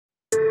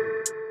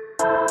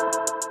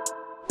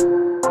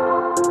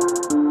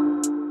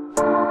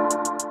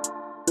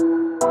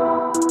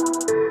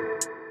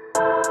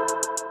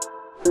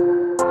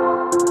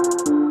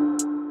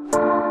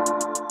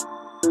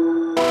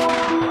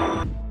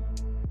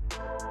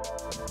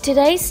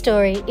Today's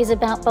story is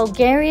about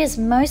Bulgaria's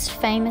most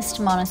famous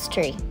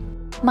monastery.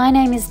 My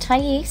name is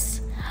Tais.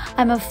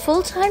 I'm a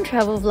full-time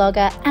travel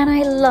vlogger and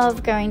I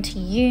love going to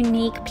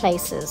unique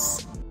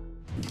places.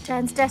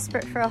 Jan's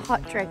desperate for a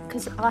hot drink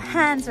because our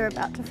hands are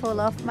about to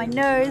fall off. My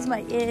nose,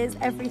 my ears,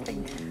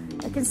 everything.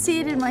 I can see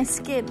it in my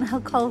skin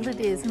how cold it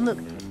is, and look.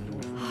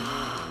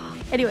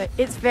 Anyway,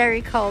 it's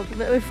very cold,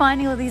 but we're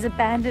finding all these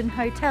abandoned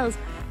hotels.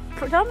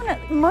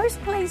 Most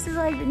places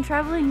I've been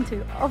traveling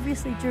to,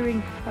 obviously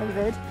during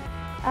COVID,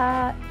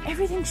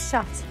 everything's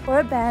shut or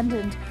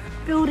abandoned.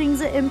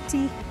 Buildings are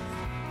empty.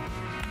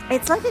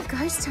 It's like a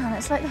ghost town.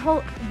 It's like the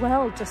whole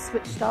world just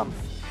switched off.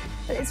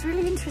 But it's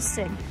really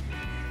interesting.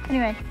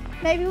 Anyway,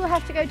 maybe we'll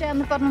have to go down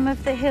the bottom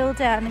of the hill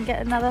down and get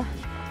another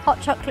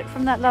hot chocolate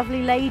from that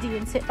lovely lady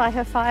and sit by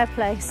her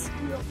fireplace.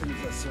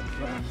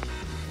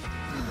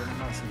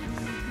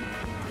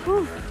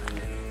 Whew.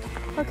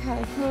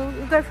 Okay,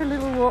 we'll go for a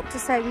little walk to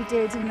say we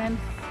did, and then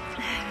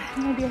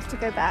maybe have to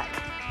go back.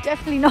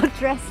 Definitely not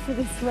dressed for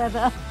this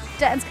weather.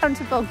 Dan's come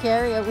to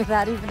Bulgaria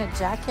without even a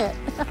jacket.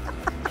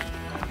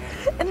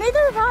 And neither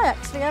have I,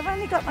 actually. I've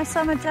only got my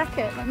summer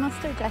jacket, my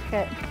mosquito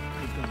jacket.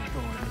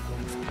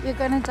 You're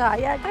gonna die.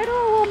 Yeah, go to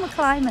a warmer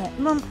climate.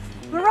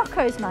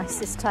 Morocco's nice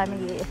this time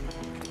of year.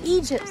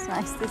 Egypt's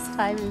nice this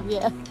time of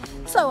year.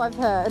 So I've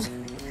heard.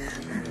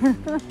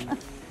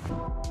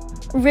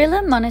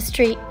 Rila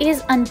Monastery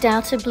is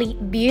undoubtedly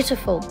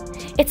beautiful.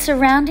 Its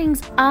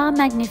surroundings are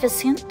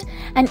magnificent,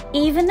 and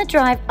even the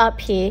drive up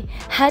here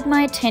had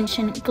my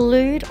attention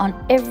glued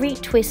on every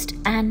twist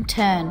and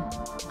turn.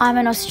 I'm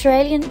an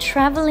Australian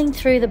travelling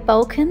through the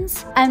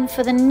Balkans, and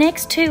for the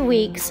next 2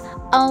 weeks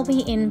I'll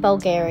be in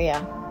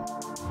Bulgaria.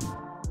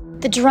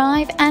 The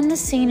drive and the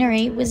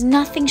scenery was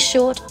nothing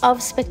short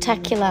of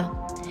spectacular.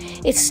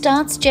 It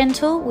starts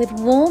gentle with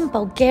warm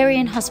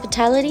Bulgarian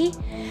hospitality,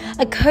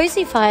 a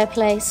cosy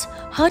fireplace,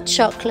 hot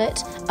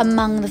chocolate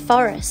among the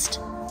forest.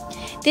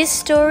 This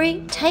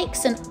story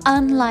takes an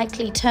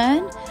unlikely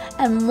turn,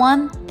 and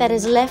one that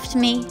has left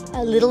me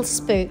a little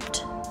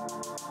spooked.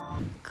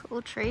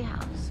 Cool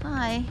treehouse.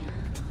 Hi.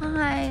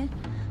 Hi.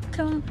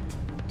 Come.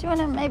 Do you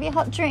want maybe a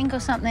hot drink or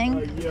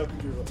something? Yeah,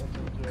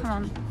 come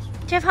on. Do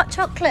you have hot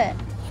chocolate?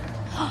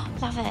 Oh,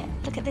 love it.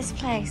 Look at this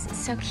place.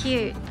 It's so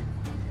cute.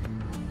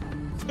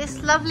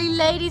 This lovely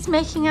lady's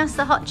making us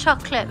the hot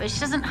chocolate, but she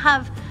doesn't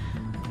have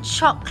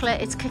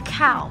chocolate, it's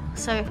cacao.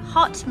 So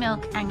hot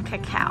milk and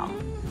cacao.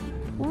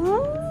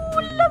 Ooh,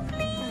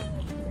 lovely.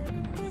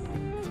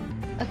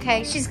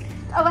 Okay,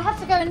 oh, I have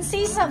to go and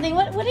see something.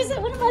 What is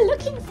it? What am I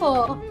looking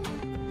for?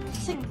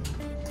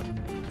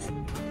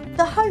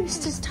 The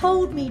host has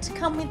told me to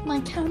come with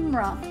my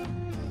camera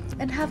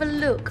and have a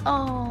look.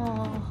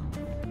 Oh.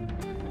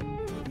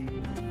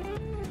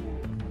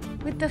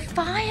 With the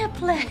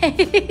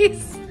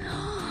fireplace.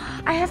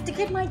 I have to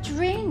get my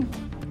drink.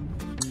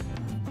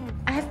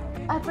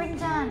 I bring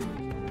Dan.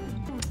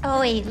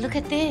 Oh, wait, look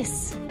at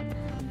this.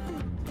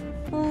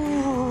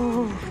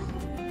 Ooh.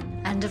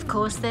 And of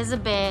course there's a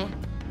bear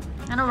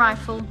and a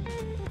rifle.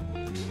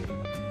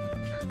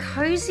 A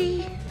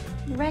cozy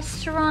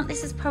restaurant.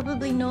 This is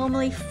probably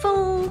normally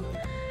full.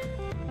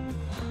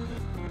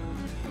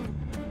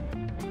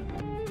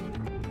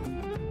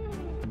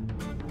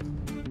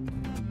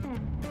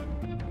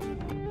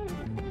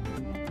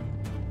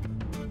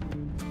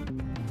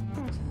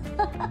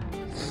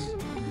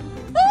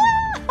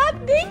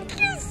 Thank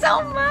you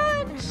so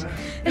much.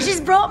 And she's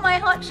brought my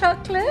hot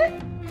chocolate.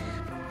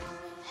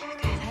 There we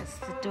go, that's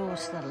the door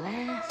to the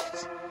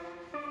left.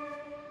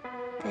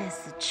 There's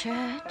the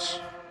church,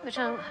 which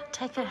I'll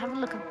have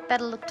a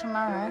better look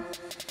tomorrow.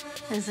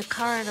 There's a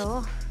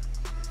corridor.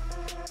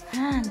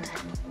 And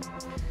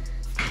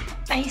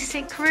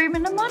basic room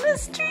in a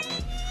monastery.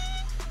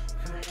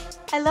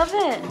 I love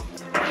it.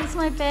 Here's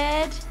my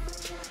bed.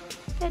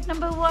 Bed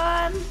number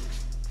 1.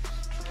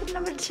 Bed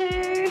number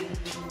 2.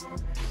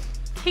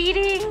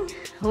 Heating.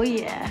 Oh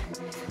yeah.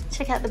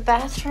 Check out the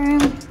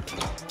bathroom.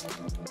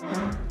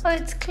 Oh,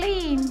 it's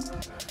clean.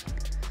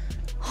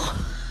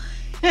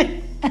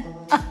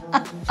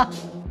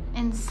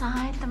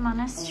 Inside the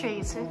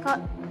monastery, so we've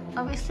got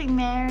obviously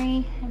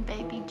Mary and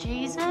baby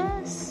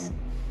Jesus.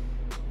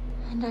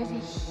 And over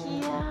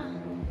here,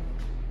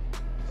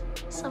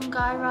 some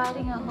guy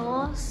riding a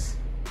horse.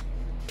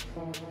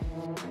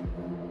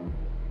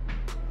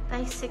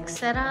 Basic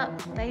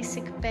setup,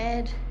 basic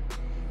bed.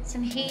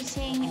 Some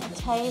heating, a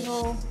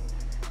table,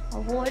 a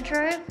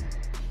wardrobe.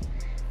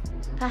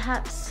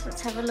 Perhaps,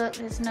 let's have a look,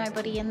 there's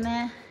nobody in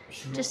there.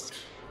 Just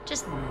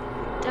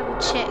double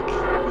check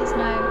there's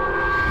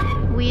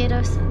no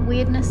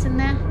weirdness in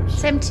there.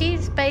 It's empty,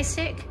 it's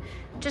basic.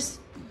 Just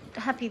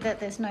happy that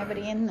there's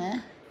nobody in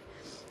there.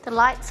 The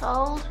light's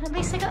old, at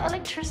least they got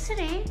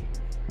electricity.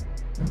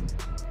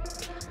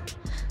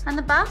 And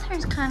the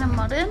bathroom's kind of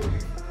modern.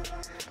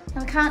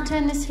 And we can't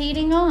turn this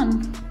heating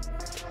on.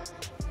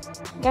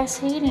 Gas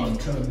heating.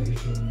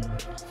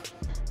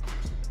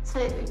 So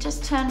it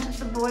just turned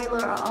the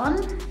boiler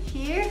on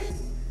here.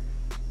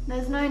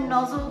 There's no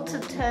nozzle to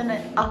turn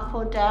it up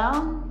or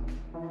down.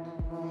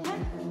 Yeah.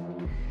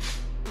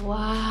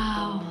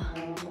 Wow.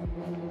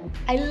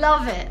 I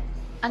love it.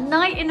 A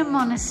night in a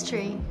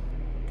monastery.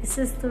 This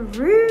is the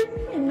room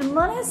in the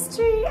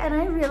monastery and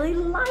I really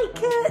like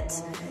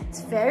it.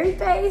 It's very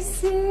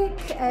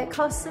basic. It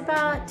costs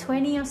about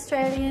 20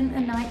 Australian a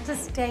night to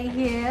stay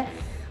here.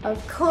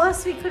 Of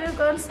course we could have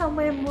gone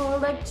somewhere more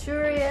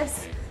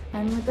luxurious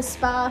and with the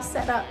spa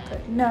set up,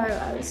 but no,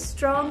 I was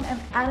strong and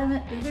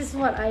adamant that this is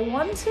what I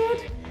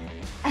wanted.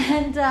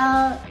 And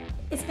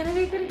it's gonna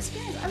be a good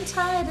experience. I'm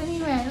tired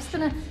anyway. I'm just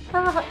gonna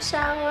have a hot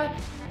shower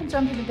and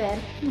jump into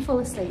bed and fall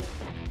asleep.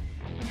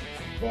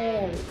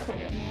 Very cool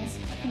and nice.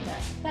 I think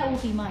that will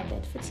be my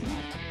bed for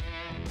tonight.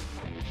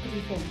 What do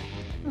you think?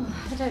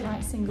 Oh, I don't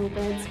like single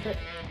beds, but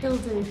they'll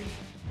do.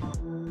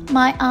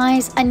 My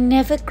eyes are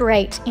never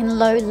great in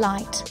low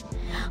light.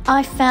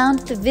 I found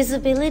the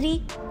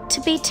visibility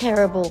to be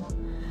terrible.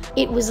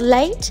 It was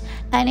late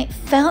and it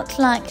felt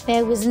like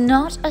there was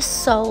not a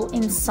soul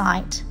in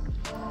sight.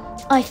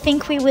 I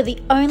think we were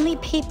the only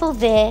people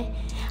there,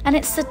 and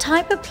it's the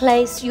type of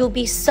place you'll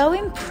be so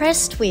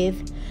impressed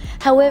with.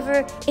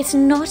 However, it's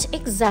not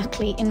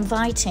exactly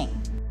inviting.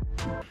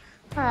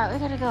 All right, we've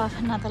got to go up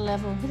another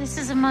level. This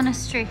is a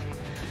monastery.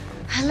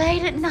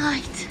 Late at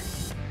night.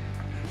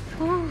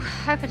 Ooh,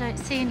 hope I don't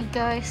see any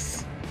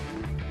ghosts.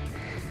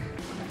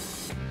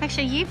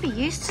 Actually, you'd be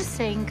used to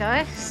seeing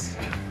ghosts.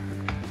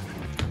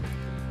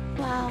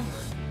 Wow,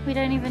 we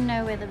don't even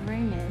know where the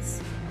room is.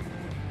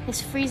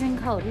 It's freezing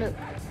cold, look.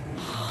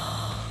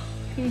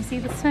 Can you see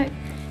the smoke?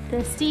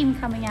 The steam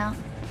coming out.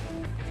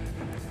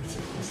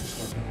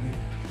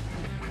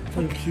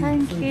 Thank you.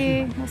 Thank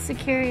you. The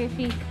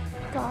security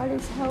guard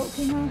is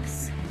helping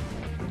us.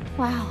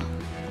 Wow.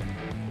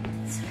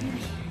 It's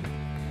really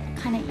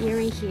kind of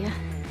eerie here.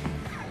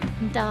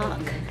 And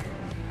dark.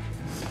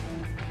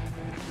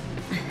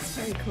 It's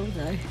very cool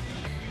though.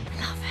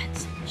 Love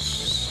it.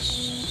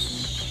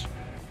 Shh.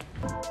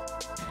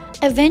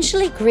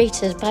 Eventually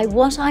greeted by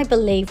what I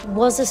believe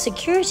was a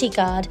security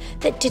guard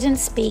that didn't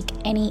speak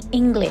any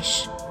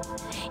English.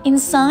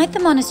 Inside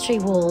the monastery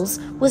walls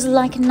was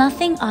like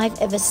nothing I've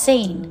ever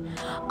seen.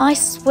 I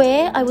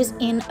swear I was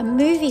in a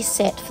movie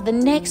set for the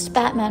next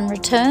Batman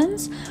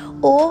Returns,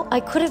 or I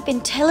could have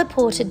been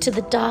teleported to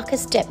the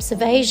darkest depths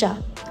of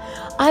Asia.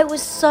 I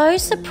was so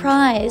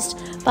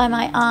surprised by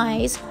my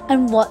eyes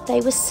and what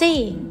they were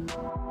seeing.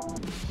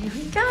 Here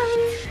we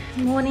go.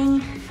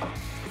 Morning.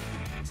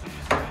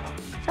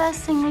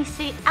 First thing we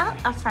see out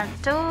our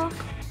front door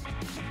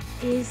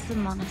is the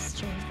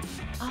monastery.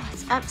 Oh,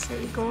 it's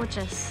absolutely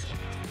gorgeous.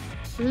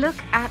 Look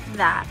at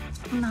that.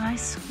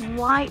 Nice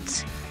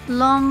white,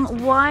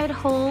 long, wide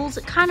halls.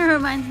 It kind of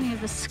reminds me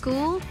of a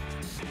school.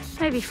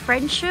 Maybe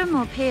Frensham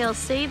or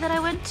PLC that I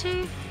went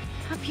to.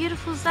 How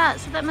beautiful is that?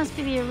 So that must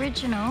be the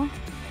original.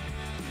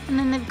 And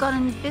then they've gone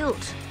and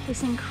built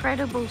this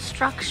incredible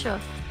structure,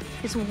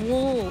 this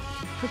wall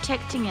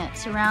protecting it,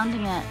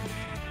 surrounding it.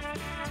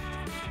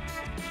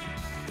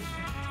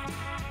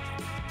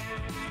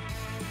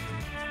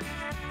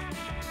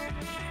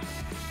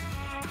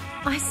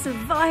 I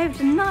survived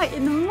a night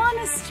in the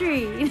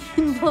monastery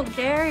in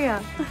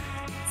Bulgaria.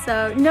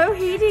 So no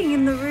heating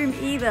in the room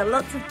either,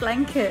 lots of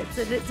blankets,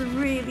 and it's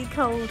really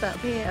cold up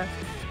here.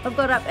 I've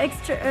got up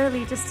extra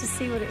early just to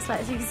see what it's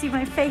like. So you can see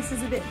my face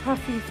is a bit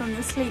puffy from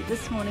the sleep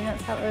this morning.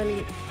 That's how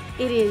early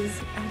it is.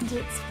 And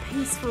it's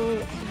peaceful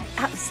and I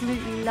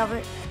absolutely love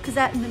it. Because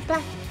out in the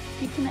back,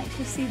 you can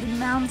actually see the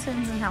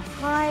mountains and how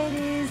high it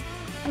is.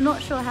 I'm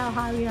not sure how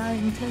high we are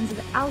in terms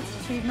of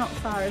altitude, not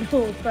far at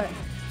all, but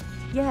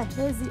yeah,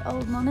 there's the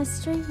old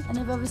monastery, and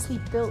they've obviously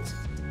built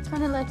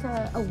kind of like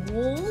a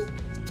wall,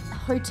 a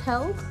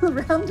hotel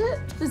around it.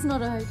 It's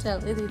not a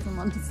hotel, it is a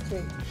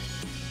monastery.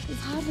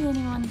 There's hardly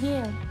anyone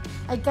here.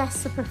 I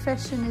guess the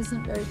profession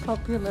isn't very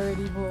popular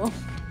anymore.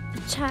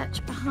 The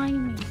church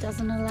behind me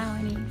doesn't allow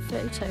any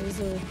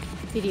photos or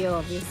video,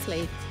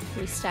 obviously,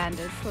 pretty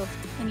standard for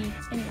any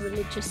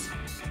religious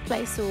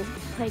place or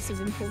place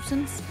of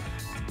importance.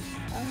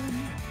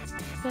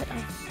 But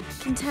I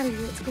can tell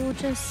you it's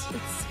gorgeous.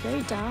 It's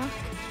very dark,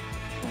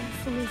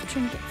 full of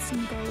trinkets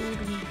and gold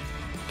and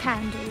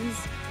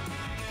candles.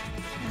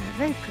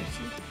 Very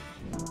pretty.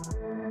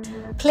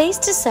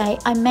 Pleased to say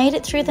I made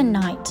it through the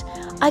night.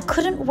 I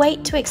couldn't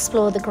wait to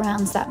explore the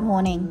grounds that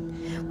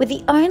morning. With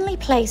the only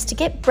place to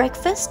get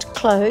breakfast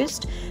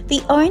closed,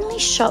 the only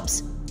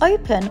shops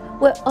open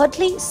were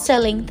oddly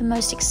selling the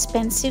most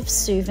expensive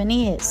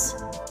souvenirs.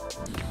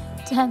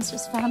 Dan's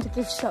just found a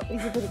gift shop.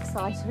 He's a bit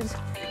excited.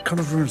 It kind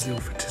of ruins the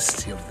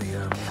authenticity of the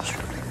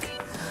monastery, I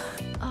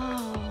think.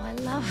 Oh, I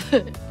love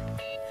it.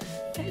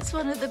 It's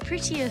one of the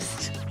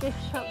prettiest gift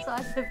shops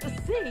I've ever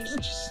seen.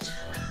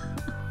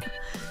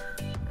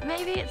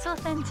 Maybe it's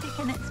authentic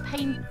and it's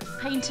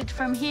painted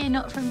from here,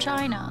 not from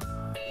China.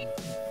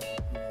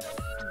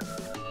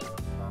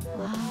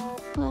 Wow.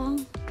 Well,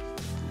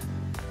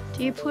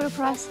 do you put a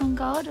price on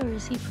God, or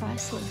is he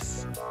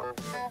priceless?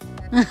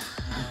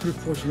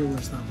 Unfortunately,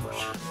 that's not much.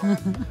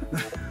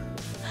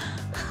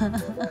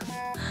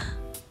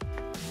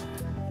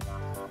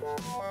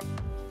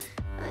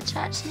 The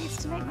church needs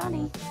to make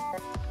money.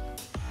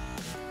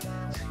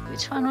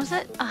 Which one was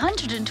it?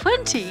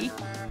 120?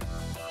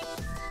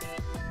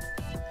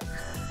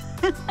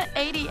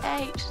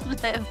 88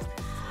 live.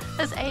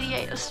 That's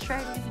 88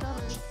 Australian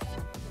dollars.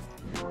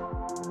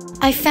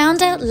 I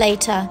found out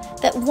later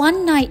that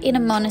one night in a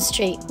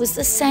monastery was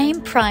the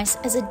same price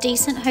as a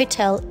decent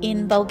hotel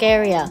in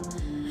Bulgaria.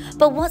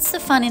 But what's the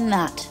fun in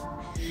that?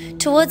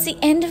 Towards the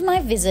end of my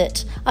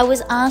visit, I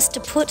was asked to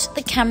put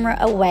the camera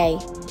away.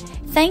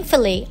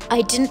 Thankfully,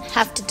 I didn't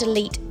have to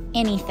delete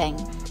anything.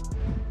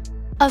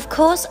 Of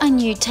course, I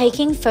knew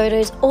taking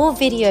photos or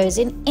videos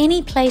in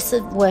any place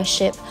of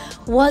worship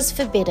was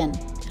forbidden,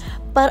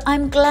 but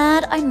I'm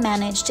glad I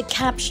managed to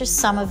capture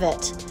some of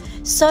it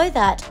so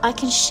that I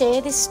can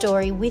share this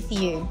story with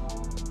you.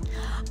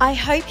 I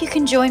hope you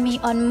can join me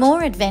on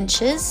more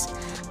adventures.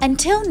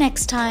 Until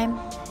next time,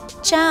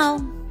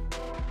 ciao!